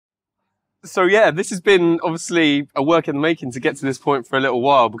So yeah, this has been obviously a work in the making to get to this point for a little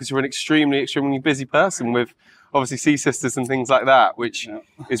while, because you're an extremely busy person with obviously Sea Sisters and things like that, which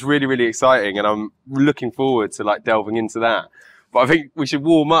is really, really exciting. And I'm looking forward to like delving into that. But I think we should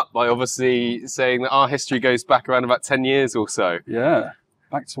warm up by obviously saying that our history goes back around about 10 years or so. Yeah,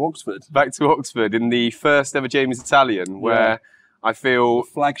 back to Oxford. Back to Oxford in the first ever Jamie's Italian, where I feel... The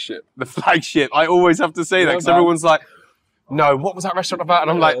flagship. The flagship. I always have to say that because everyone's like, no, what was that restaurant about?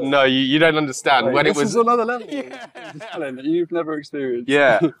 And I'm like, no, you don't understand. Right, when this it was is another level. Talent that you've never experienced.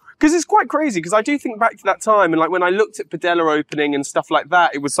 Yeah, because it's quite crazy, because I do think back to that time, and like when I looked at Padella opening and stuff like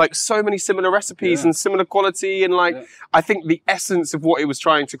that, it was like so many similar recipes and similar quality, and like I think the essence of what it was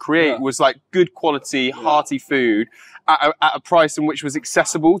trying to create was like good quality, hearty food at a price in which was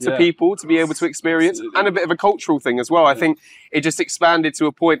accessible to people to be able to experience, and a bit of a cultural thing as well. I think it just expanded to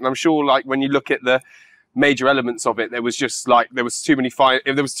a point, and I'm sure like when you look at the major elements of it, there was just like there was too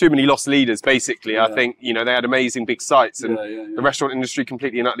many lost leaders basically. I think, you know, they had amazing big sites, and the restaurant industry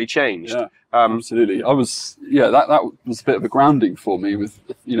completely and utterly changed. Absolutely. I was that was a bit of a grounding for me with,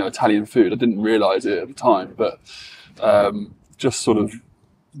 you know, Italian food. I didn't realize it at the time, but just sort of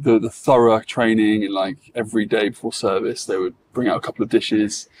the thorough training, and like every day before service they would bring out a couple of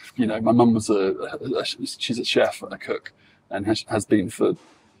dishes. You know, my mum was she's a chef and a cook, and has been for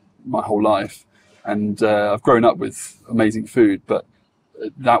my whole life. And I've grown up with amazing food, but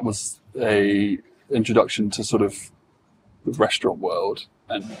that was a introduction to sort of the restaurant world.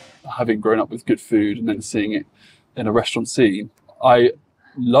 And having grown up with good food and then seeing it in a restaurant scene, I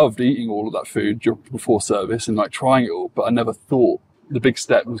loved eating all of that food before service and like trying it all. But I never thought the big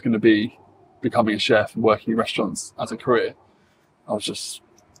step was going to be becoming a chef and working in restaurants as a career. I was just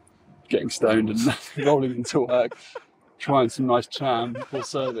getting stoned and rolling into work, trying some nice jam before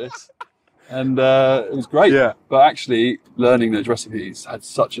service. And it was great, but actually learning those recipes had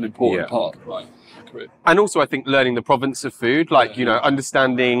such an important part of my career. And also I think learning the province of food, like, you know,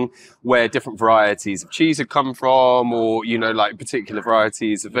 understanding where different varieties of cheese have come from, or, you know, like particular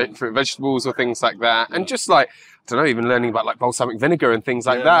varieties of fruit vegetables or things like that. And just like, I don't know, even learning about like balsamic vinegar and things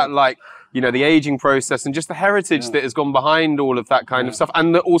like that, like, you know, the aging process and just the heritage that has gone behind all of that kind of stuff.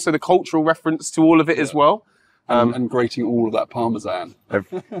 And also the cultural reference to all of it as well. And grating all of that Parmesan.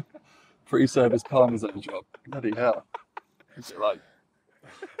 Pre-service Parmesan job. Bloody hell. Is it like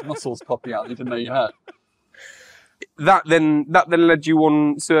muscles popping out you didn't know you had? That then led you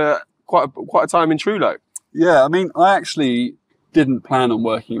on to quite a time in Trullo. Yeah, I mean, I actually didn't plan on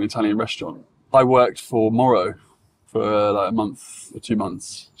working in an Italian restaurant. I worked for Moro for like a month or 2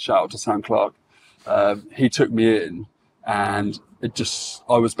 months. Shout out to Sam Clark. He took me in, and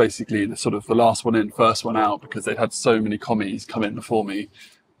I was basically the last one in, first one out, because they'd had so many commies come in before me.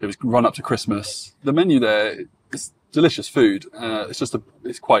 It was run up to Christmas. The menu there is delicious food.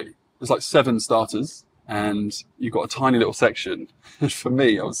 It's like 7 starters, and you've got a tiny little section. And for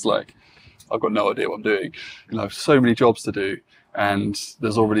me, I was like, I've got no idea what I'm doing. You know, so many jobs to do, and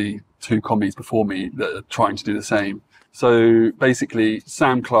there's already 2 commies before me that are trying to do the same. So basically,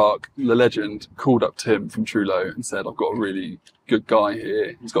 Sam Clark, the legend, called up Tim from Trullo and said, I've got a really good guy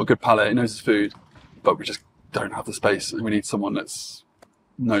here. He's got a good palate, he knows his food, but we just don't have the space. We need someone that's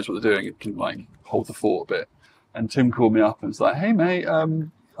knows what they're doing, it can like hold the fort a bit. And Tim called me up and was like, hey mate,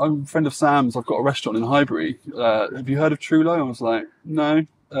 I'm a friend of Sam's, I've got a restaurant in Highbury, have you heard of Trullo? I was like, no.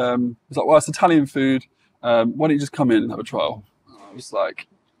 He's like, well, it's Italian food, why don't you just come in and have a trial? I was like,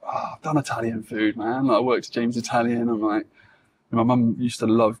 I've done Italian food, man. Like, I worked at James Italian. I'm like, my mum used to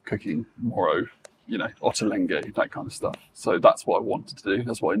love cooking Moro, you know, ottolenghi, that kind of stuff. So that's what I wanted to do,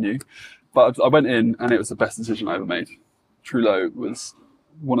 that's what I knew. But I went in, and it was the best decision I ever made. Trullo was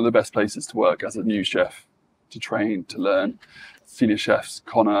one of the best places to work as a new chef, to train, to learn. Senior chefs,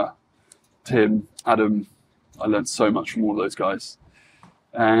 Connor, Tim, Adam, I learned so much from all of those guys.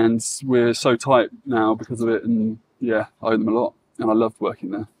 And we're so tight now because of it, and yeah, I owe them a lot, and I loved working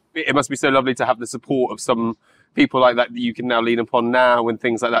there. It must be so lovely to have the support of some people like that you can now lean upon now and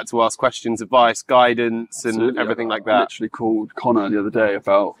things like that, to ask questions, advice, guidance, and everything like that. I literally called Connor the other day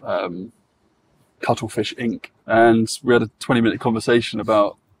about Cuttlefish Inc. And we had a 20-minute conversation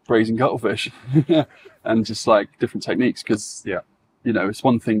about braising cuttlefish and just like different techniques, because you know, it's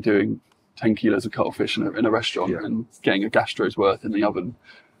one thing doing 10 kilos of cuttlefish in a restaurant and getting a gastro's worth in the oven,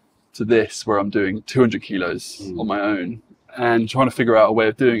 to this where I'm doing 200 kilos on my own and trying to figure out a way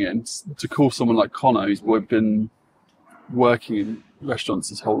of doing it. And to call someone like Connor, who's been working in restaurants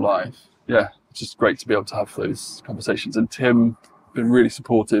his whole life, it's just great to be able to have those conversations. And Tim been really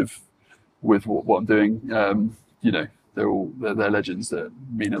supportive with what I'm doing. You know, they're legends that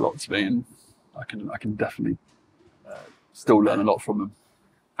mean a lot to me, and I can definitely still learn a lot from them.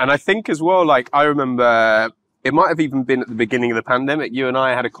 And I think as well, like, I remember it might have even been at the beginning of the pandemic, you and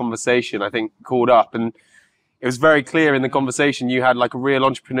I had a conversation, I think, called up, and it was very clear in the conversation you had like a real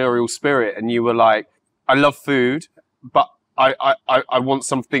entrepreneurial spirit, and you were like, I love food, but I want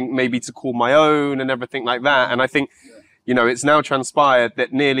something maybe to call my own and everything like that. And I think, you know, it's now transpired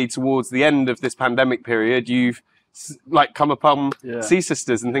that nearly towards the end of this pandemic period, you've like come upon Sea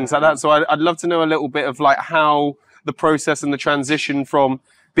Sisters and things like that. So I'd love to know a little bit of like how the process and the transition from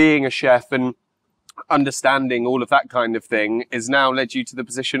being a chef and understanding all of that kind of thing is now led you to the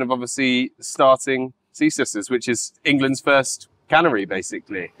position of obviously starting Sea Sisters, which is England's first cannery,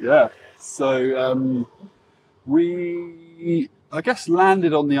 basically. Yeah. So we, I guess,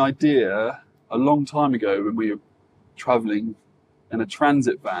 landed on the idea a long time ago when we were traveling in a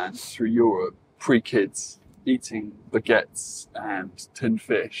transit van through Europe, pre-kids, eating baguettes and tinned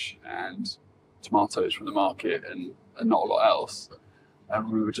fish and tomatoes from the market and not a lot else. And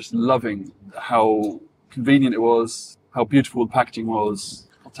we were just loving how convenient it was, how beautiful the packaging was,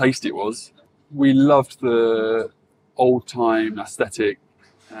 how tasty it was. We loved the old-time aesthetic,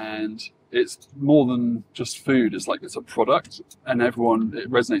 and it's more than just food. It's like it's a product, and it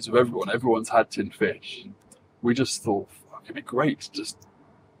resonates with everyone. Everyone's had tinned fish. We just thought, fuck, it'd be great just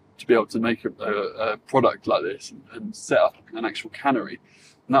to be able to make a product like this and set up an actual cannery.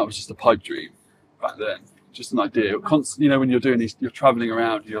 And that was just a pipe dream back then. Just an idea. Constantly, you know, when you're doing these, you're traveling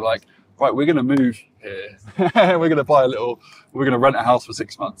around, you're like, right, we're going to move here. We're going to rent a house for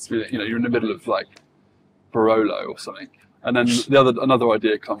 6 months. You know, you're in the middle of like Barolo or something. And then another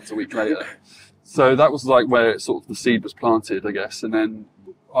idea comes a week later. So that was like where sort of the seed was planted, I guess. And then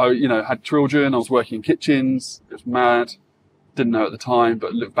I, you know, had children. I was working in kitchens. It was mad. Didn't know at the time,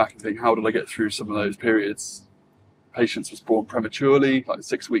 but look back and think, how did I get through some of those periods? Patience was born prematurely, like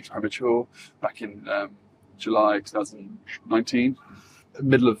 6 weeks premature, back in July 2019,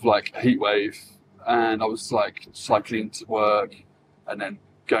 middle of like a heat wave, and I was like cycling to work and then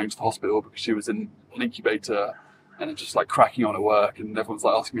going to the hospital because she was in an incubator, and then just like cracking on at work, and everyone's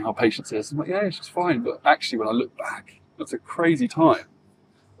like asking me how Patience is. I'm like, yeah, she's fine. But actually, when I look back, that's a crazy time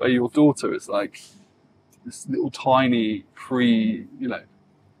where your daughter is like this little tiny you know,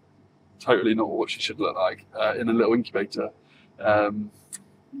 totally not what she should look like, in a little incubator. And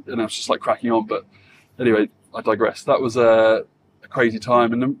I was just like cracking on. But anyway, I digress. That was a crazy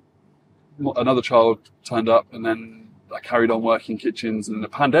time. And then another child turned up, and then I carried on working in kitchens, and the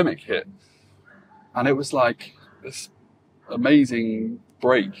pandemic hit. And it was like this amazing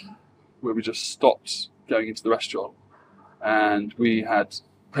break where we just stopped going into the restaurant. And we had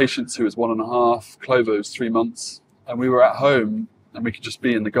Patience, who was 1.5, Clover was 3 months, and we were at home and we could just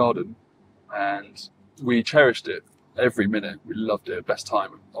be in the garden. And we cherished it every minute. We loved it. Best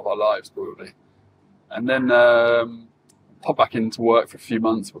time of our lives, probably. And then popped back into work for a few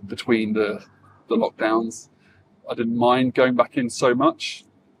months between the lockdowns. I didn't mind going back in so much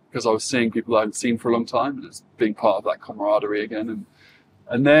because I was seeing people I hadn't seen for a long time, and it's being part of that camaraderie again.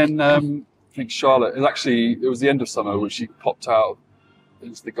 And then I think Charlotte, it was the end of summer when she popped out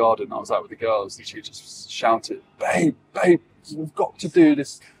into the garden. I was out with the girls, and she just shouted, babe, we've got to do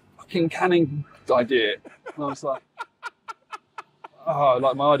this fucking canning idea. And I was like, oh,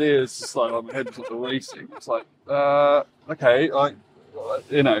 like my idea is just like, my head's like racing. It's like, okay, like,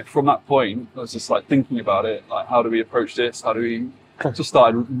 you know, from that point, I was just like thinking about it, like, how do we approach this? How do we just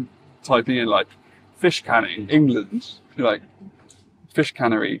started typing in like fish canning, England, like fish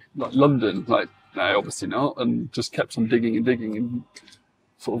cannery, like London, like, no, obviously not. And just kept on digging and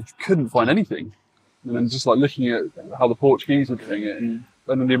sort of couldn't find anything. And then just like looking at how the Portuguese were doing it, and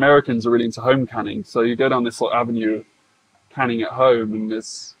then the Americans are really into home canning. So you go down this like avenue of canning at home, and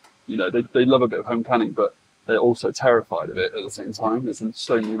there's, you know, they love a bit of home canning, but they're also terrified of it at the same time. There's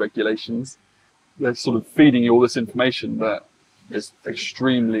so many regulations. They're sort of feeding you all this information that is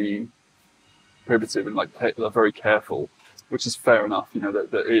extremely prohibitive, and like they're very careful, which is fair enough. You know,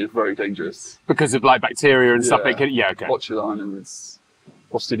 that it is very dangerous because of like bacteria and stuff. Okay. Botulinum is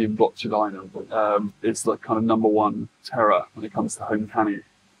Clostridium botulinum. It's the kind of #1 terror when it comes to home canning.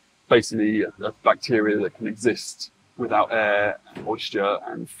 Basically, a bacteria that can exist without air and moisture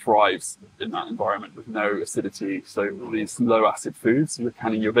and thrives in that environment with no acidity. So all these low acid foods, you're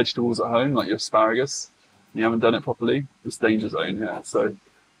canning your vegetables at home, like your asparagus, and you haven't done it properly, it's danger zone here. So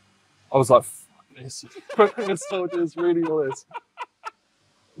I was like, this soldiers really all this.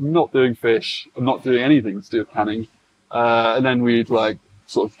 I'm not doing fish, I'm not doing anything to do with canning. And then we'd like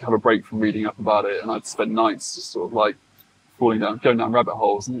sort of have a break from reading up about it, and I'd spend nights just sort of like going down rabbit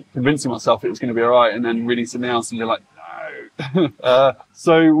holes and convincing myself it was going to be all right, and then reading something else and you're like, no.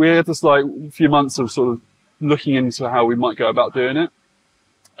 So we had this like few months of sort of looking into how we might go about doing it.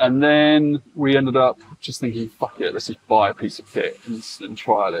 And then we ended up just thinking, fuck it, let's just buy a piece of kit and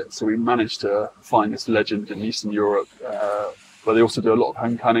trial it. So we managed to find this legend in Eastern Europe, where they also do a lot of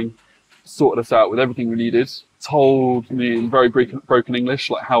home canning, sorted us out with everything we needed, told me in very broken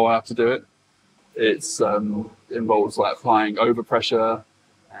English, like how I have to do it. It's involves like applying overpressure,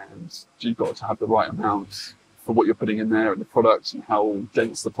 and you've got to have the right amount for what you're putting in there and the product and how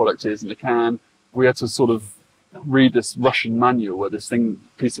dense the product is in the can. We had to sort of read this Russian manual where this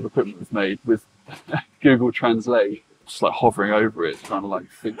piece of equipment was made with Google Translate, just like hovering over it, trying to like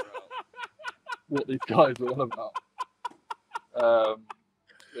figure out what these guys were on about.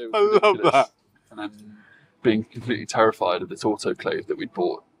 It was I love ridiculous. that. And then being completely terrified of this autoclave that we'd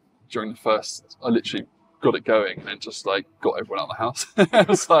bought during the first, I literally got it going and then just like got everyone out of the house. I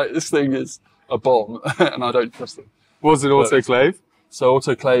was like, this thing is a bomb and I don't trust them. What's an autoclave? So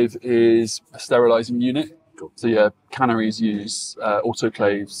autoclave is a sterilizing unit. So yeah, canneries use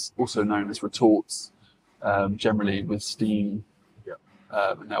autoclaves, also known as retorts, generally with steam.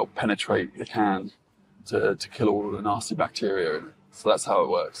 And they'll penetrate the can to kill all the nasty bacteria in it. So that's how it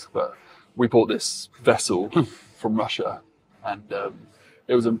works. But we bought this vessel from Russia, and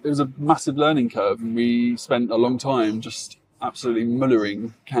it was a massive learning curve. And we spent a long time just absolutely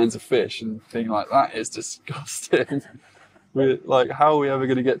mullering cans of fish and being like, that is disgusting. We're like, how are we ever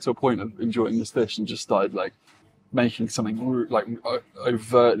going to get to a point of enjoying this fish? And just started like making something like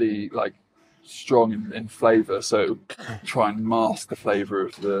overtly like strong in flavour. So try and mask the flavour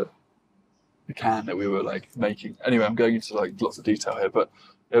of the can that we were like making. Anyway, I'm going into like lots of detail here, but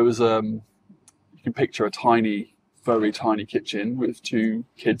it was you can picture a tiny, very tiny kitchen with two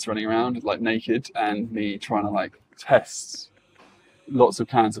kids running around like naked, and me trying to like test lots of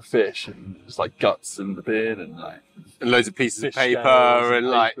cans of fish and just like guts in the bin and like And loads of pieces of paper and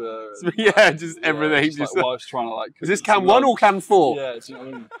like paper yeah, just everything. just Just like, while I was trying to like, is this can 1 or can 4? yeah, do you know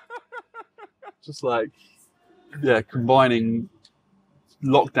what I mean? Just like, yeah, combining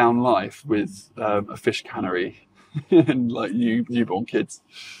lockdown life with a fish cannery and like newborn kids.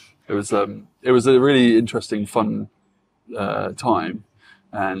 It was a really interesting, fun time,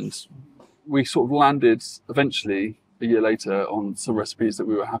 and we sort of landed eventually a year later on some recipes that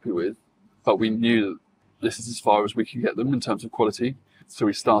we were happy with, but we knew that this is as far as we could get them in terms of quality. So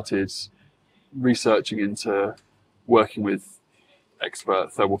we started researching into working with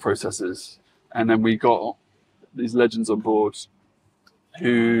expert thermal processors, and then we got these legends on board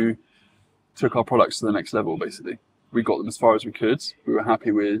who took our products to the next level. Basically, we got them as far as we could. We were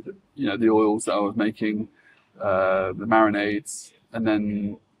happy with, you know, the oils that I was making, the marinades, and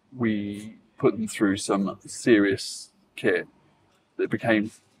then we put them through some serious kit that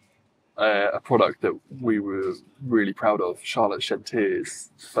became a product that we were really proud of. Charlotte shed tears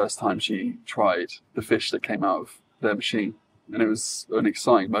the first time she tried the fish that came out of their machine, and it was an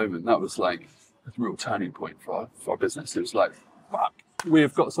exciting moment. That was like a real turning point for our business. It was like, fuck,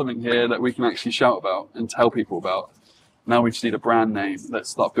 we've got something here that we can actually shout about and tell people about. Now we just need a brand name. Let's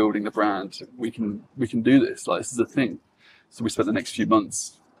start building the brand. We can do this. Like, this is a thing. So we spent the next few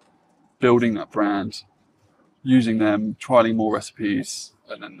months building that brand, using them, trialing more recipes,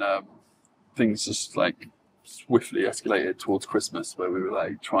 and then things just like swiftly escalated towards Christmas, where we were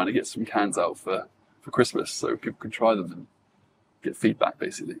like trying to get some cans out for Christmas so people could try them and get feedback,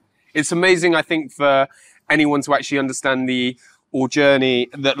 basically. It's amazing, I think, for anyone to actually understand the journey,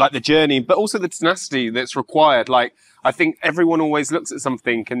 but also the tenacity that's required. Like, I think everyone always looks at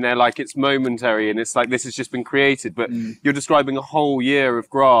something and they're like, it's momentary and it's like, this has just been created. But you're describing a whole year of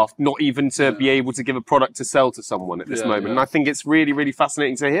graft, not even to be able to give a product to sell to someone at this moment. And I think it's really, really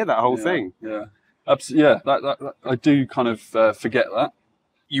fascinating to hear that whole thing. Yeah, absolutely. Yeah, that I do kind of forget that.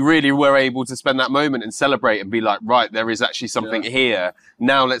 You really were able to spend that moment and celebrate and be like, right, there is actually something here.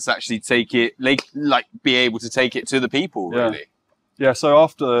 Now let's actually take it, like be able to take it to the people, really. Yeah, so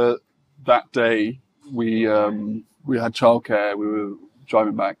after that day, we had childcare. We were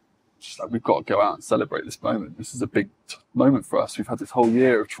driving back, just like, we've got to go out and celebrate this moment. This is a big moment for us. We've had this whole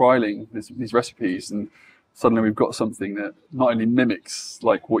year of trialing these recipes, and suddenly we've got something that not only mimics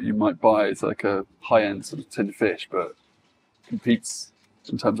like what you might buy as like a high-end sort of tinned fish, but competes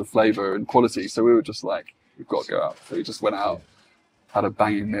in terms of flavour and quality. So we were just like, we've got to go out. So we just went out, had a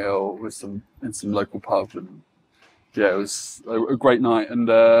banging meal in some local pub, and yeah, it was a great night. And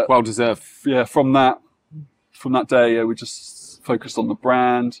well deserved. Yeah, from that day, we just focused on the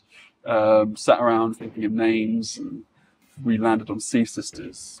brand, sat around thinking of names, and we landed on Sea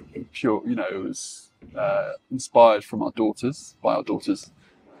Sisters. Pure, you know, it was inspired by our daughters.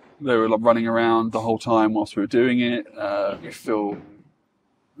 They were like running around the whole time whilst we were doing it. We feel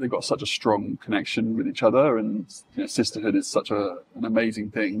they've got such a strong connection with each other, and sisterhood is such an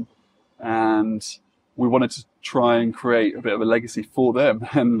amazing thing. And we wanted to try and create a bit of a legacy for them,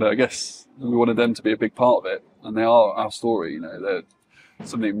 and I guess we wanted them to be a big part of it. And they are our story, they're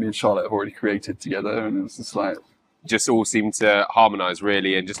something me and Charlotte have already created together, and it's just like, just all seem to harmonize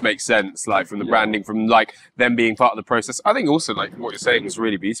really and just make sense, like from the branding, from like them being part of the process. I think also like what you're saying was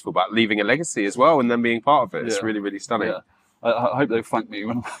really beautiful about leaving a legacy as well and them being part of it. It's really, really stunning. Yeah. I hope they thank me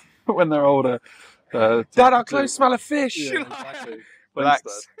when they're older. Dad, our clothes smell of fish. Yeah, exactly.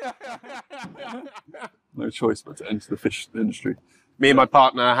 Relax. No choice but to enter the fish industry. Me and my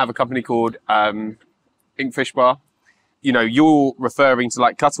partner have a company called Ink Fish Bar. You're referring to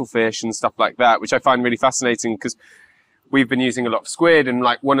like cuttlefish and stuff like that, which I find really fascinating because we've been using a lot of squid, and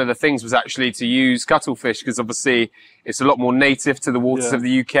like one of the things was actually to use cuttlefish because obviously it's a lot more native to the waters of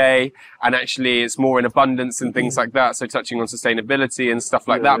the UK, and actually it's more in abundance and things like that. So touching on sustainability and stuff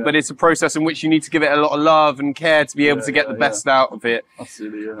like that, but it's a process in which you need to give it a lot of love and care to be able to get the best out of it.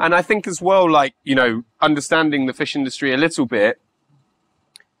 Absolutely. Yeah. And I think as well, like, understanding the fish industry a little bit,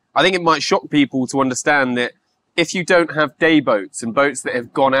 I think it might shock people to understand that if you don't have day boats and boats that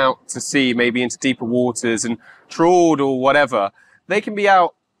have gone out to sea, maybe into deeper waters and trawled or whatever, they can be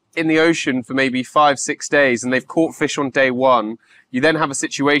out in the ocean for maybe 5-6 days and they've caught fish on day one. You then have a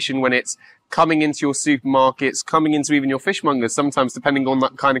situation when it's coming into your supermarkets, coming into even your fishmongers, sometimes depending on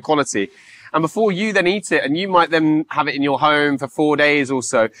that kind of quality. And before you then eat it, and you might then have it in your home for 4 days or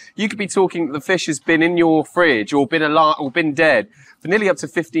so, you could be talking that the fish has been in your fridge or been alive or been dead for nearly up to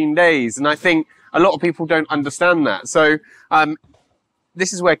 15 days. And I think a lot of people don't understand that. So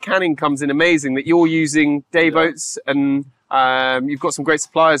this is where canning comes in amazing, that you're using day boats and you've got some great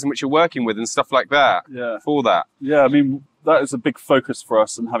suppliers in which you're working with and stuff like that for that. Yeah, I mean, that is a big focus for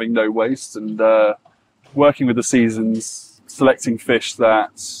us, and having no waste and working with the seasons, selecting fish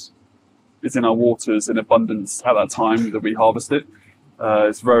that is in our waters in abundance at that time that we harvest it.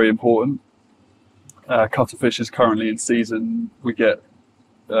 It's very important. Cuttlefish is currently in season. We get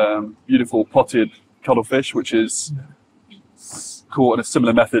beautiful potted cuttlefish, which is caught in a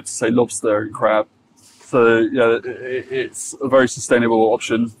similar method to, say, lobster and crab. So yeah, it's a very sustainable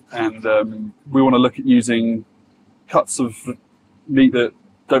option, and we want to look at using cuts of meat that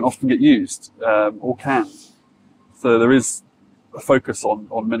don't often get used or canned. So there is a focus on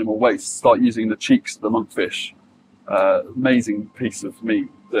minimal waste. Start using the cheeks of the monkfish. Amazing piece of meat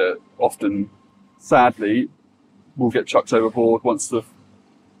that often, sadly, will get chucked overboard once the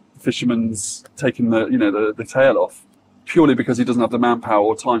fisherman's taken the tail off, purely because he doesn't have the manpower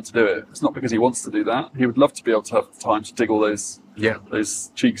or time to do it. It's not because he wants to do that. He would love to be able to have the time to dig all those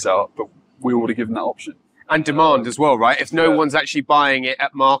cheeks out, but we already give him that option. And demand as well, right? If no one's actually buying it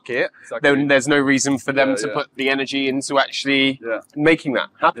at market, then there's no reason for them to put the energy into actually making that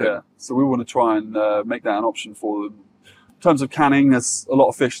happen. Yeah. So we want to try and make that an option for them. In terms of canning, there's a lot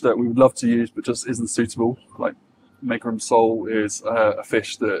of fish that we would love to use, but just isn't suitable. Like mackerel sole is a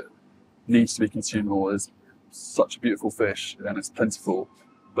fish that needs to be consumed more. It's such a beautiful fish and it's plentiful,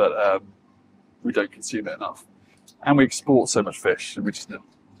 but we don't consume it enough. And we export so much fish, and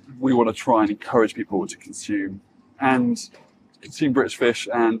we want to try and encourage people to consume British fish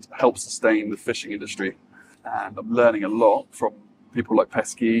and help sustain the fishing industry. And I'm learning a lot from people like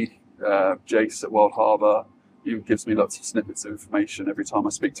Pesky, Jace at Wild Harbour. He gives me lots of snippets of information every time I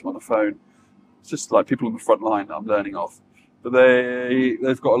speak to him on the phone. It's just like people on the front line that I'm learning off. But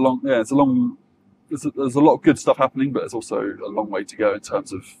they've got there's a lot of good stuff happening, but there's also a long way to go in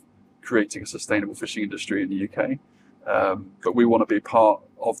terms of creating a sustainable fishing industry in the UK. But we want to be part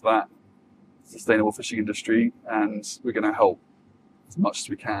of that sustainable fishing industry, and we're going to help as much as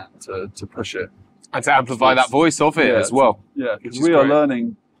we can to push it. And to amplify that voice of it as well. Yeah, because we are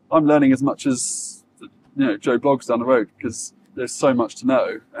learning. I'm learning as much as Joe Bloggs down the road, because there's so much to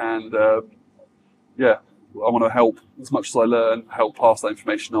know. And I want to help as much as I learn, help pass that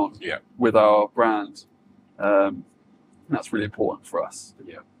information on with our brand. That's really important for us.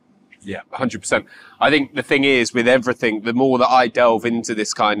 Yeah, 100%. I think the thing is, with everything, the more that I delve into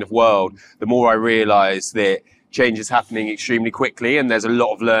this kind of world, the more I realise that change is happening extremely quickly, and there's a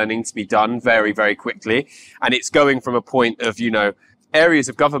lot of learning to be done very, very quickly. And it's going from a point of, areas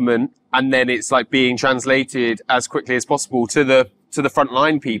of government, and then it's like being translated as quickly as possible to the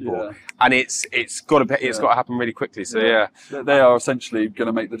frontline people. And it's got to happen really quickly. So they are essentially going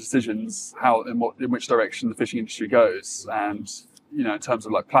to make the decisions in which direction the fishing industry goes. And in terms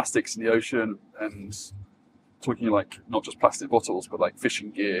of like plastics in the ocean, and talking like not just plastic bottles, but like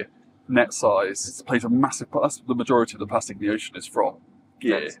fishing gear, net size, it plays a massive part. That's the majority of the plastic in the ocean is from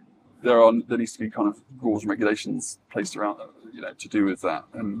gear. there needs to be kind of rules and regulations placed around, to do with that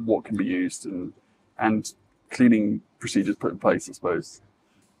and what can be used and cleaning procedures put in place, I suppose.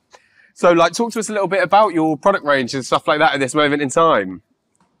 So, like, talk to us a little bit about your product range and stuff like that at this moment in time.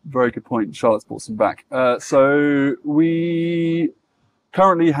 Very good point. Charlotte's brought some back. So we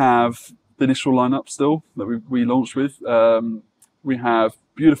currently have the initial lineup still that we launched with. We have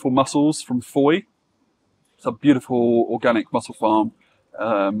beautiful mussels from Foy. It's a beautiful organic mussel farm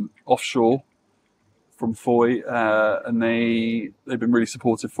offshore from Foy, and they've been really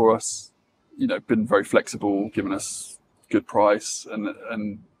supportive for us. Been very flexible, given us good price,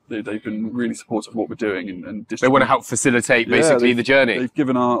 and they've been really supportive of what we're doing and they want to help facilitate basically the journey. They've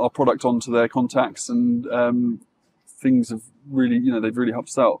given our product on to their contacts, and things have really, they've really helped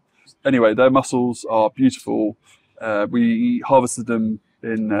us out. Anyway, their mussels are beautiful. We harvested them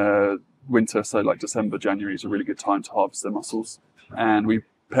in winter, so like December, January is a really good time to harvest their mussels. And we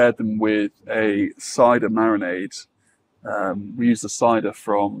paired them with a cider marinade. We used the cider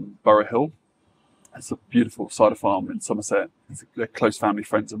from Borough Hill. It's a beautiful cider farm in Somerset. They're close family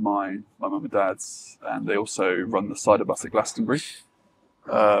friends of mine, my mum and dad's, and they also run the cider bus at Glastonbury.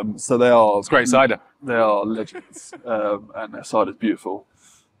 So they are... It's great cider. They are legends, and their cider's beautiful.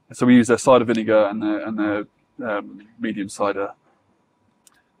 So we use their cider vinegar and their medium cider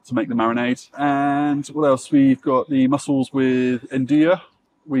to make the marinade. And what else? We've got the mussels with Nduja.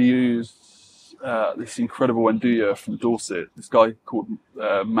 We use this incredible Nduja from Dorset. This guy called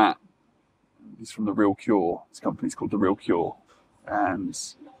Matt. He's from The Real Cure. His company's called The Real Cure. And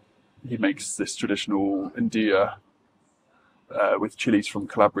he makes this traditional Nduja with chilies from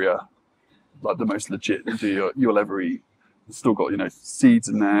Calabria, like the most legit Nduja you'll ever eat. It's still got, seeds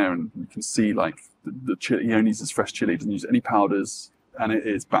in there, and you can see like the chili. He only uses fresh chili, doesn't use any powders, and it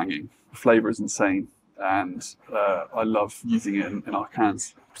is banging. The flavour is insane, and I love using it in our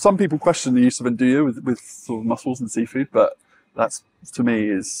cans. Some people question the use of Nduja with sort of mussels and seafood, but that's, to me,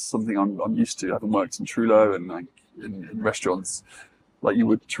 is something I'm used to. Having worked in Trullo and like in restaurants, like you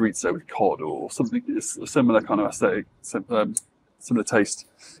would chorizo with cod or something. It's a similar kind of aesthetic, similar taste.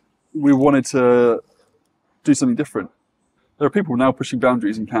 We wanted to do something different. There are people now pushing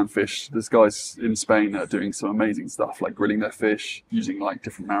boundaries in canned fish. There's guys in Spain that are doing some amazing stuff, like grilling their fish, using like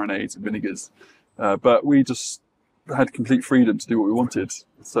different marinades and vinegars. But we just had complete freedom to do what we wanted.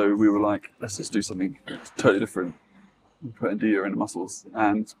 So we were like, let's just do something totally different. We put Nduja in the mussels,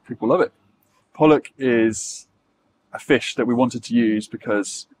 and people love it. Pollock is a fish that we wanted to use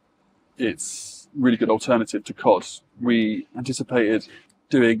because it's a really good alternative to cod. We anticipated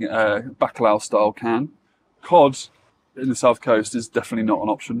doing a bacalao style can. Cod in the south coast is definitely not an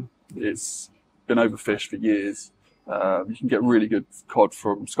option. It's been overfished for years. You can get really good cod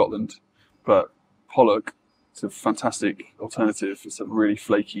from Scotland, but pollock is a fantastic alternative. It's a really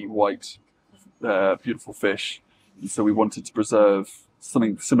flaky, white, beautiful fish. And so we wanted to preserve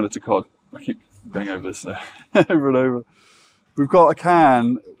something similar to cod. I keep going over this over and over. We've got a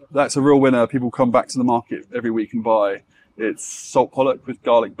can that's a real winner. People come back to the market every week and buy. It's salt pollock with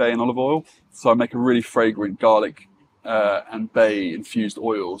garlic, bay and olive oil. So I make a really fragrant garlic and bay infused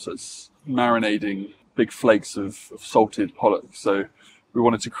oil. So it's marinading big flakes of salted pollock. So we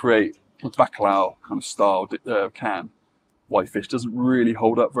wanted to create a bacalao kind of style can. White fish doesn't really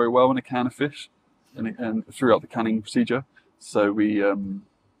hold up very well in a can of fish and throughout the canning procedure. So we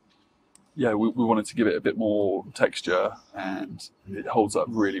wanted to give it a bit more texture, and it holds up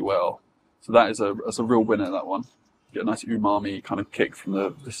really well. So that's a real winner, that one. Get a nice umami kind of kick from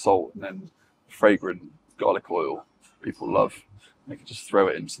the salt, and then fragrant garlic oil people love. They can just throw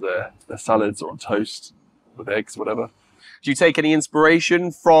it into their salads or on toast with eggs, whatever. Do you take any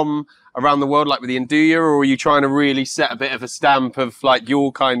inspiration from around the world, like with the Nduja, or are you trying to really set a bit of a stamp of like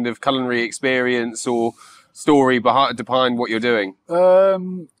your kind of culinary experience or story behind what you're doing?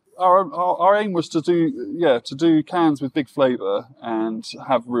 Our aim was to do cans with big flavour and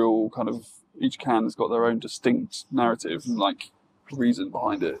have real kind of, each can has got their own distinct narrative and like reason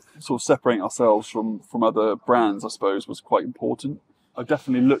behind it. Sort of separating ourselves from other brands, I suppose, was quite important. I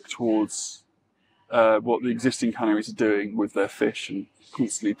definitely look towards what the existing canneries are doing with their fish and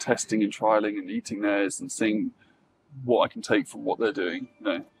constantly testing and trialling and eating theirs and seeing what I can take from what they're doing.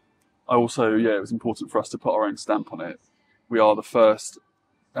 I also, it was important for us to put our own stamp on it. We are the first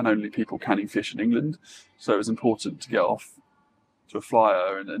and only people canning fish in England, so it was important to get off to a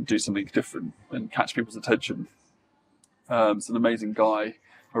flyer and do something different and catch people's attention. It's an amazing guy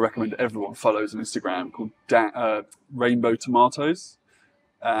I recommend everyone follows on Instagram called Rainbow Tomatoes.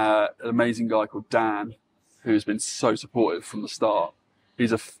 An amazing guy called Dan, who's been so supportive from the start.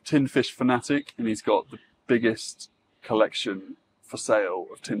 He's a tin fish fanatic, and he's got the biggest collection for sale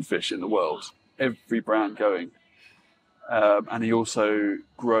of tinned fish in the world. Every brand going. And he also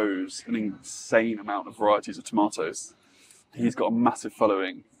grows an insane amount of varieties of tomatoes. He's got a massive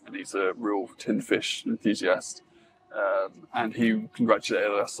following, and he's a real tinned fish enthusiast. And he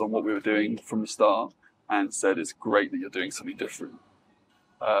congratulated us on what we were doing from the start and said, it's great that you're doing something different.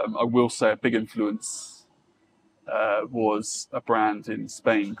 I will say a big influence was a brand in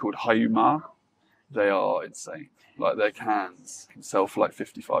Spain called Hayumar. They are insane. Like, their cans can sell for like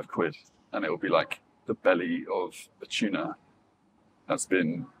 55 quid, and it will be like the belly of a tuna that's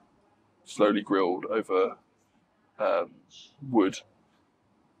been slowly grilled over wood,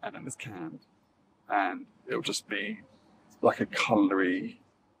 and then it's canned, and it'll just be like a culinary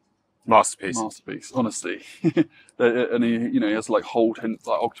masterpiece, honestly. And he has like whole like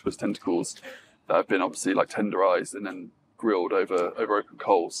octopus tentacles that have been obviously like tenderized and then grilled over open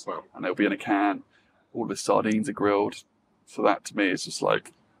coals. Wow. And they'll be in a can. All the sardines are grilled. So that to me is just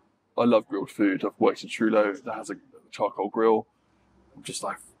like, I love grilled food. I've worked in Trullo that has a charcoal grill. I'm just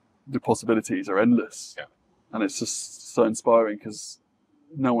like, the possibilities are endless. Yeah. And it's just so inspiring because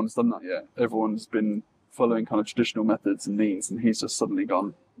no one's done that yet. Everyone's been following kind of traditional methods and means, and he's just suddenly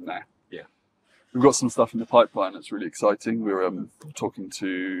gone, nah. Yeah. We've got some stuff in the pipeline that's really exciting. We're talking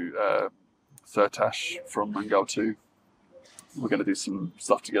to Thirtash from Mangal 2. We're going to do some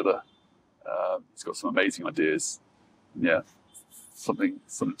stuff together. He's got some amazing ideas. And yeah, something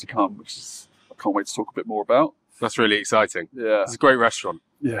to come, which is I can't wait to talk a bit more about. That's really exciting. Yeah. It's a great restaurant.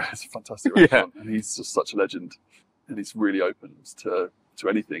 Yeah, it's a fantastic restaurant. And he's just such a legend. And he's really open to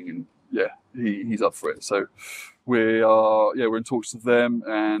anything. And yeah, he's up for it. So we're in talks with them,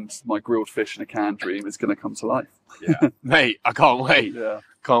 and my grilled fish in a can dream is going to come to life. Yeah. Mate, I can't wait. Yeah.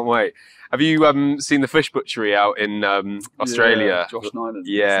 Can't wait. Have you seen the fish butchery out in Australia? Yeah, Josh Nyland.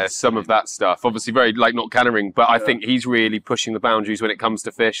 Yeah, some of that stuff. Obviously very, like, not cannering, but I think he's really pushing the boundaries when it comes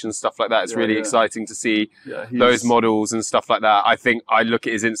to fish and stuff like that. It's really exciting to see those models and stuff like that. I think I look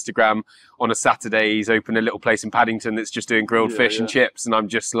at his Instagram on a Saturday, he's opened a little place in Paddington that's just doing grilled fish and chips, and I'm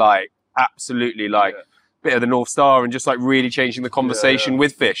just like, absolutely like, bit of the North Star, and just like really changing the conversation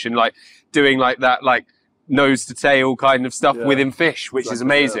with fish, and like doing like that, like, nose to tail kind of stuff within fish, which is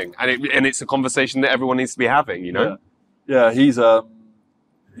amazing. And it's a conversation that everyone needs to be having, you know? Yeah, he's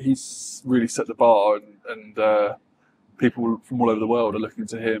really set the bar, and people from all over the world are looking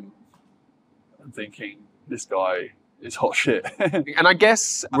to him and thinking, this guy is hot shit. And I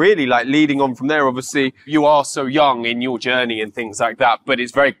guess really, like, leading on from there, obviously you are so young in your journey and things like that, but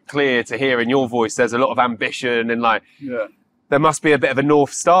it's very clear to hear in your voice there's a lot of ambition, and like there must be a bit of a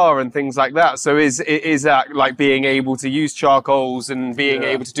North Star and things like that. So is that like being able to use charcoals and being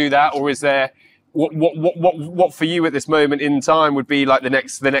able to do that, or is there what for you at this moment in time would be like the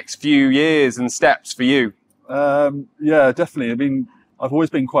next few years and steps for you? Yeah, definitely. I mean, I've always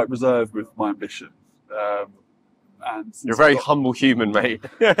been quite reserved with my ambition, and you're a very humble human, mate.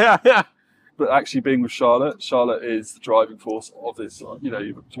 But actually, being with Charlotte is the driving force of this. You know,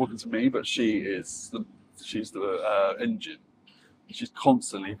 you're talking to me, but she's the engine. She's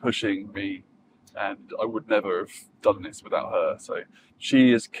constantly pushing me, and I would never have done this without her. So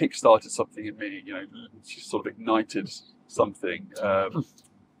she has kickstarted something in me. You know, she's sort of ignited something,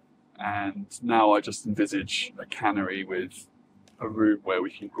 and now I just envisage a cannery with a room where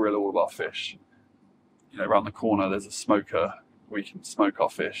we can grill all of our fish. You know, around the corner there's a smoker. We can smoke our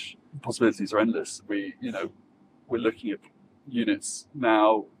fish. The possibilities are endless. We're looking at units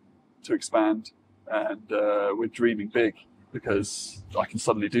now to expand, and we're dreaming big, because I can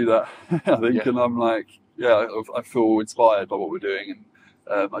suddenly do that. I think, and I'm like, I feel inspired by what we're doing,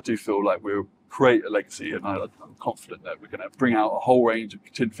 and I do feel like we'll create a legacy, and I'm confident that we're going to bring out a whole range of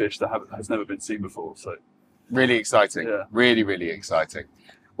tinned fish that has never been seen before. So, really exciting. Yeah. Really, really exciting.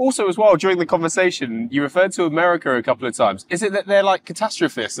 Also, as well, during the conversation, you referred to America a couple of times. Is it that they're like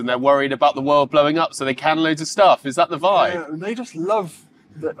catastrophists and they're worried about the world blowing up, so they can loads of stuff? Is that the vibe? Yeah, they just love,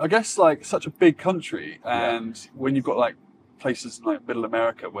 I guess, like, such a big country, and when you've got like places in like middle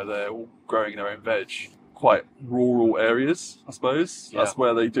America where they're all growing their own veg, quite rural areas, I suppose. That's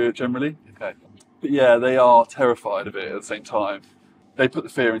where they do it generally. Okay. But yeah, they are terrified of it at the same time. They put the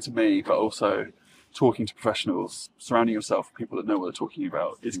fear into me, but also talking to professionals, surrounding yourself with people that know what they're talking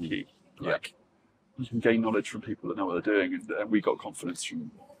about is key. Like, you can gain knowledge from people that know what they're doing, and we got confidence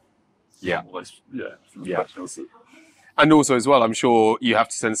from all those, from professionals. And also as well, I'm sure you have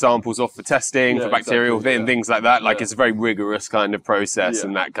to send samples off for testing, for bacterial and things like that. Like, it's a very rigorous kind of process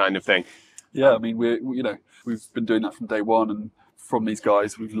and that kind of thing. Yeah, I mean, we've been doing that from day one, and from these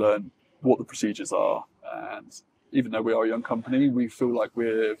guys, we've learned what the procedures are. And even though we are a young company, we feel like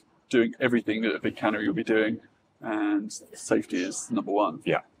we're doing everything that a big cannery will be doing. and safety is number one.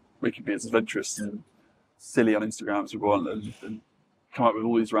 Yeah. We can be as adventurous and silly on Instagram as we want and come up with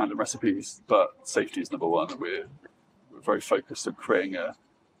all these random recipes, but safety is number one. And we're very focused on creating a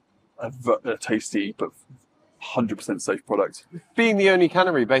tasty but 100% safe product. Being the only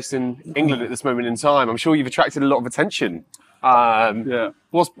cannery based in England at this moment in time, I'm sure you've attracted a lot of attention. What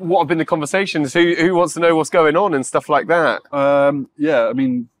have been the conversations? Who wants to know what's going on and stuff like that? I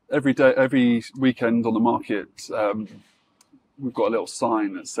mean, every weekend on the market, we've got a little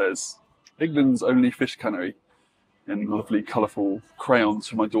sign that says England's only fish cannery in lovely colourful crayons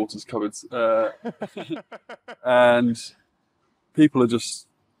for my daughter's cupboards. And people are just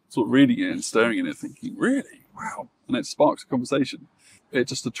sort of reading it and staring at it thinking, really? Wow. And it sparks a conversation. It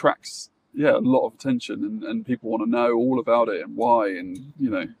just attracts, a lot of attention and people want to know all about it and why and,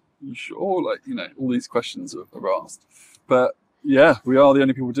 all these questions are asked. But yeah, we are the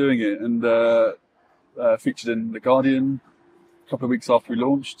only people doing it and featured in The Guardian a couple of weeks after we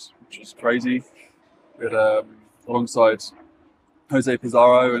launched, which was crazy. We had alongside Jose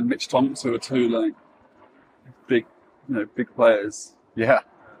Pizarro and Mitch Tonks, who are two big players. Yeah.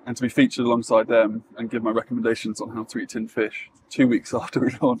 And to be featured alongside them and give my recommendations on how to eat tinned fish 2 weeks after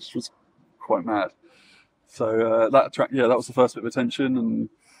we launched was quite mad. So that was the first bit of attention. And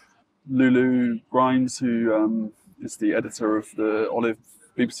Lulu Grimes, who is the editor of the Olive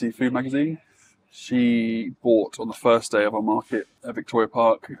BBC Food magazine, she bought on the first day of our market at Victoria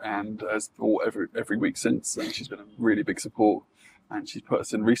Park and has bought every week since. And she's been a really big support. And she's put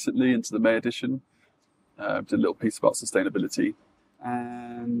us in recently into the May edition. Did a little piece about sustainability.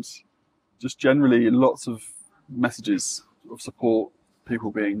 And just generally lots of messages of support,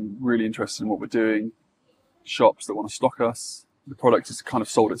 people being really interested in what we're doing, shops that want to stock us. The product has kind of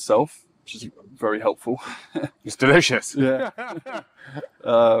sold itself, which is very helpful. It's delicious. Yeah.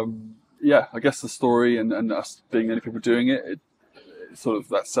 I guess the story and us being the only people doing it sort of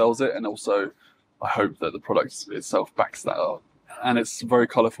that sells it. And also I hope that the product itself backs that up. And it's a very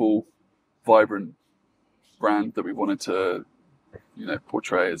colourful, vibrant brand that we wanted to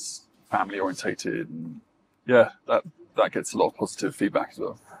portray as family orientated, and that gets a lot of positive feedback as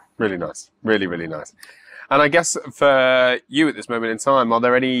well. Really nice, really, really nice. And I guess for you at this moment in time, what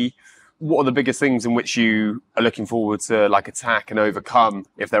are the biggest things in which you are looking forward to attack and overcome,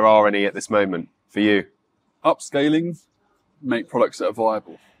 if there are any at this moment for you? Upscaling, make products that are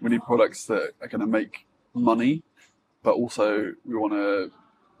viable. We need products that are going to make money, but also we want to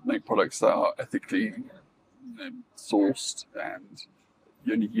make products that are ethically sourced and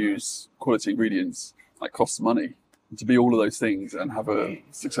you only use quality ingredients that cost money. And to be all of those things and have a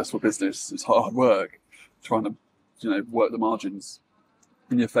successful business is hard work, trying to work the margins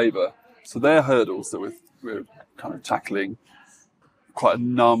in your favour. So they're hurdles that we're kind of tackling. Quite a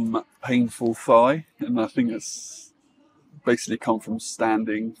numb, painful thigh, and I think it's basically come from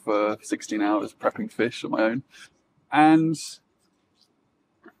standing for 16 hours prepping fish on my own. And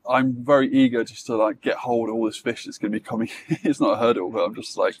I'm very eager just to get hold of all this fish that's going to be coming. It's not a hurdle, but I'm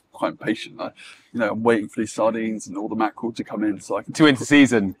just quite impatient. I'm waiting for these sardines and all the mackerel to come in so I can into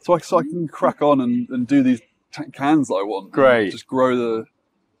season. So I can crack on and do these cans that I want. Great. Just grow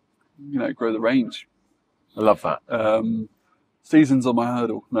the range. I love that. Season's on my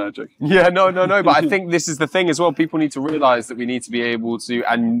hurdle. No, joking. Yeah, no. But I think this is the thing as well. People need to realise that we need to be able to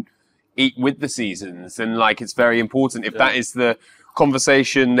and eat with the seasons, and it's very important. If that is the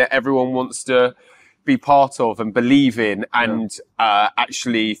conversation that everyone wants to be part of and believe in and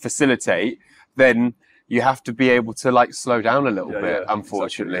actually facilitate, then you have to be able to slow down a little bit,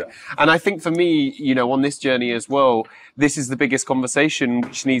 unfortunately. Exactly, And I think for me, on this journey as well, this is the biggest conversation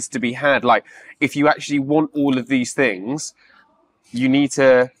which needs to be had. If you actually want all of these things,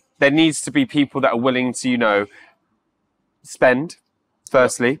 there needs to be people that are willing to, spend,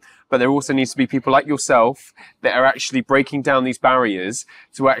 firstly, but there also needs to be people like yourself that are actually breaking down these barriers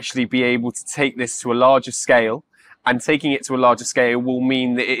to actually be able to take this to a larger scale. And taking it to a larger scale will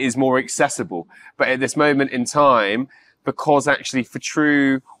mean that it is more accessible. But at this moment in time, because actually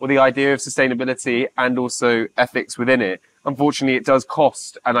the idea of sustainability and also ethics within it, unfortunately it does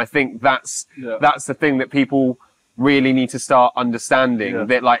cost. And I think that's the thing that people really need to start understanding,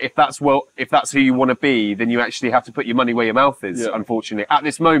 that if that's who you want to be, then you actually have to put your money where your mouth is, unfortunately, at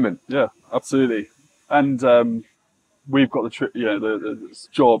this moment. Yeah, absolutely. And we've got the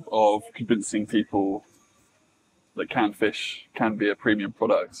job of convincing people that canned fish can be a premium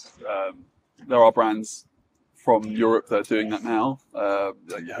product. There are brands from Europe that are doing that now,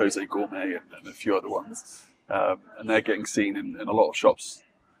 like Jose Gourmet and a few other ones, and they're getting seen in a lot of shops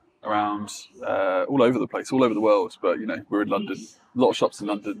around all over the place, all over the world. But we're in London, a lot of shops in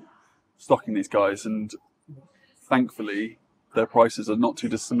London stocking these guys, and thankfully, their prices are not too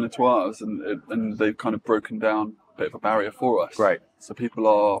dissimilar to ours, and they've kind of broken down a bit of a barrier for us. Great. So people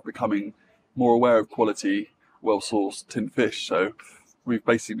are becoming more aware of quality, well-sourced tinned fish. So we've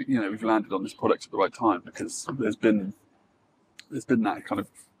basically, we've landed on this product at the right time because there's been that kind of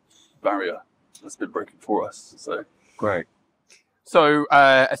barrier that's been broken for us. So great. So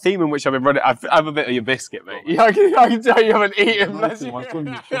a theme in which I've been running, I have a bit of your biscuit, mate. I can tell you haven't eaten. Bless you.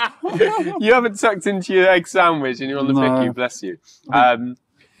 You haven't tucked into your egg sandwich, and you're on the picky. Bless you.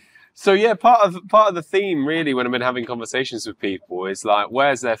 So yeah, part of the theme really when I've been having conversations with people is like,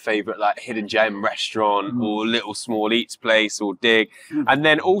 where's their favourite like hidden gem restaurant or little small eats place or dig, and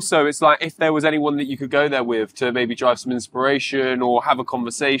then also it's like if there was anyone that you could go there with to maybe drive some inspiration or have a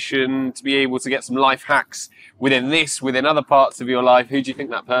conversation to be able to get some life hacks within other parts of your life, who do you think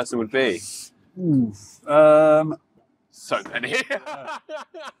that person would be? So many.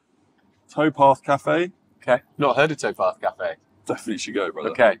 Towpath Cafe. Okay, not heard of Towpath Cafe. Definitely should go, brother.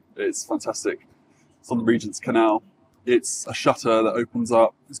 Okay. It's fantastic. It's on the Regent's Canal. It's a shutter that opens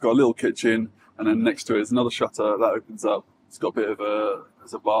up. It's got a little kitchen, and then next to it is another shutter that opens up. It's got a bit of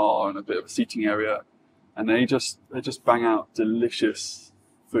there's a bar and a bit of a seating area, and they just bang out delicious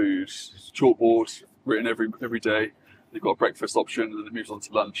food. Chalkboard written every day. They've got a breakfast option, and then it moves on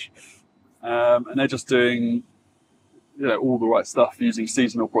to lunch. And they're just doing, all the right stuff using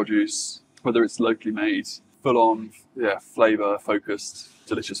seasonal produce, whether it's locally made. Full on, flavour focused,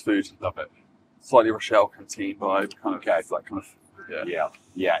 delicious food. Love it. Slightly Rochelle canteen vibe, kind of that kind of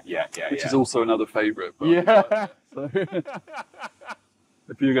which is also another favourite. Yeah. So,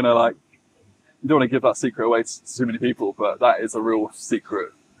 if you're gonna you don't want to give that secret away to too many people, but that is a real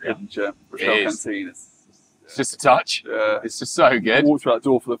secret hidden gem. Rochelle canteen. It's just a touch. Yeah. It's just so good. You walk through that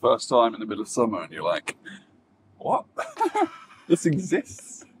door for the first time in the middle of summer, and you're like, what? This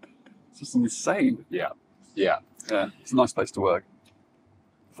exists. It's just insane. Yeah. It's a nice place to work.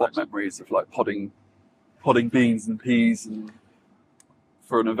 Fond memories of podding beans and peas, and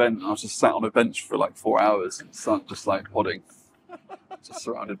for an event, I was just sat on a bench for 4 hours in the sun, just podding, just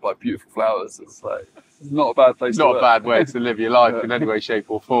surrounded by beautiful flowers. It's not a bad place. Not a bad way to live your life in any way,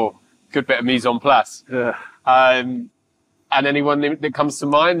 shape, or form. Good bit of mise en place. Yeah. And anyone that comes to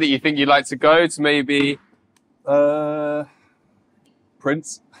mind that you think you'd like to go to, maybe?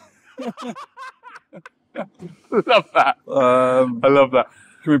 Prince. Love that. I love that.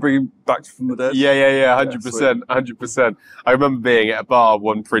 Can we bring him back from the dead? Yeah, 100%, 100%. I remember being at a bar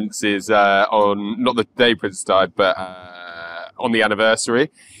when Prince's on, not the day Prince died, but on the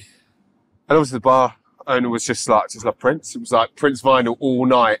anniversary. And obviously the bar owner was just love Prince. It was Prince vinyl all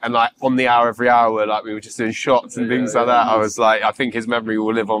night, and on the hour, every hour, we were just doing shots and things like that. I was I think his memory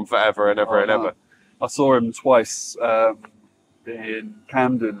will live on forever and ever and ever. I saw him twice. In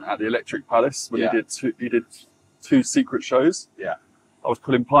Camden at the Electric Palace when he did two secret shows. Yeah. I was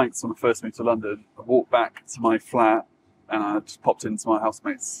pulling pints when I first moved to London. I walked back to my flat and I just popped into my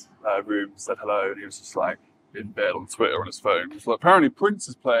housemate's room, said hello, and he was just in bed on Twitter on his phone. He was apparently Prince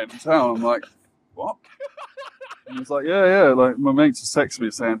is playing in town. I'm like, what? And he was yeah. My mate just texted me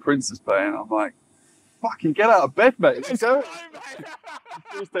saying Prince is playing. I'm like, fucking get out of bed, mate. Let's go.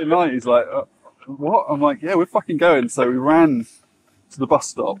 Tuesday night, he's like, what? I'm like, yeah, we're fucking going. So we ran to the bus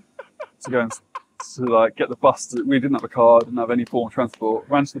stop to go and get the bus. We didn't have a car, didn't have any form of transport.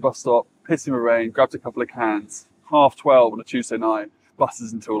 Ran to the bus stop, pissing in the rain, grabbed a couple of cans. 12:30 on a Tuesday night.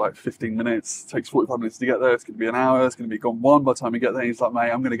 Buses until 15 minutes. Takes 45 minutes to get there. It's going to be an hour. It's going to be gone one by the time we get there. He's like, mate,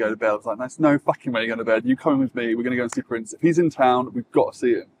 I'm going to go to bed. I was like, there's no fucking way you're going to bed. You come with me. We're going to go and see Prince. If he's in town, we've got to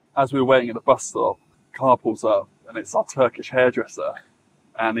see him. As we were waiting at the bus stop, car pulls up and it's our Turkish hairdresser.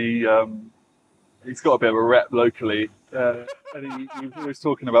 And he's got a bit of a rep locally, and he was always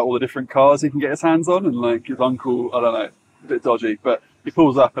talking about all the different cars he can get his hands on, and his uncle, I don't know, a bit dodgy, but he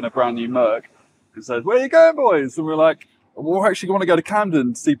pulls up in a brand new Merc and says, "Where are you going, boys?" And we're like, "We're actually going to go to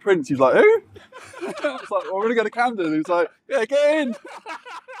Camden to see Prince." He's like, "Who?" I was like, "Well, we're going to go to Camden." He's like, "Yeah, get in."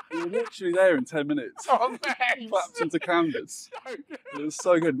 We were literally there in 10 minutes. Oh, man. Clapped into Camden. It was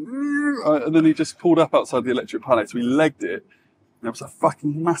so good. And then he just pulled up outside the Electric Palace. We legged it. There was a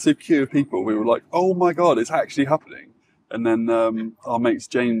fucking massive queue of people. We were like, oh my God, it's actually happening. And then our mates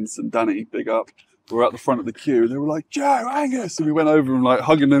James and Danny, big up, were at the front of the queue. They were like, Joe, Angus. And we went over and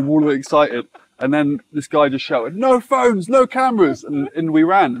hugging them, all excited. And then this guy just shouted, no phones, no cameras. And we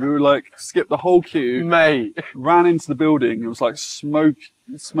ran. We were skipped the whole queue. Mate. Ran into the building. It was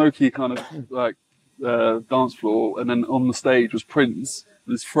smoky kind of dance floor. And then on the stage was Prince,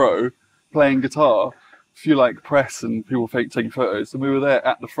 this fro, playing guitar. A few press and people taking photos, and we were there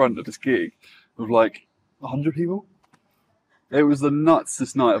at the front of this gig with 100 people. It was the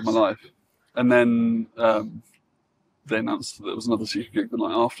nutsest night of my life. And then they announced that there was another secret gig the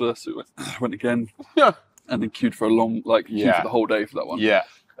night after, so we went again. Yeah. And then queued for a long, queued for the whole day for that one. Yeah.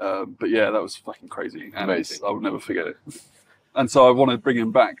 But yeah, that was fucking crazy. And Amazing. I would never forget it. And so I want to bring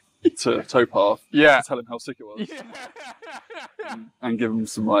him back to Towpath to tell him how sick it was. Yeah. And give him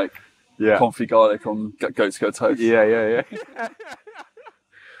some confit garlic on goat's go toast. Yeah.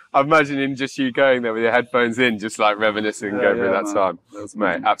 I'm imagining just you going there with your headphones in, just like reminiscing and going through that time. That was,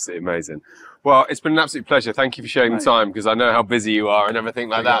 mate, absolutely amazing. Well, it's been an absolute pleasure. Thank you for sharing the time, because I know how busy you are and everything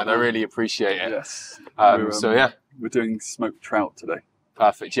like that, and I really appreciate it. Yes. We're doing smoked trout today.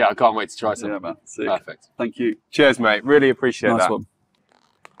 Perfect. Yeah, I can't wait to try some. Yeah, man. Sick. Perfect. Thank you. Cheers, mate. Really appreciate that. Nice one.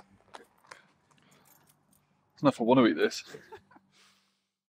 I don't know if I want to eat this.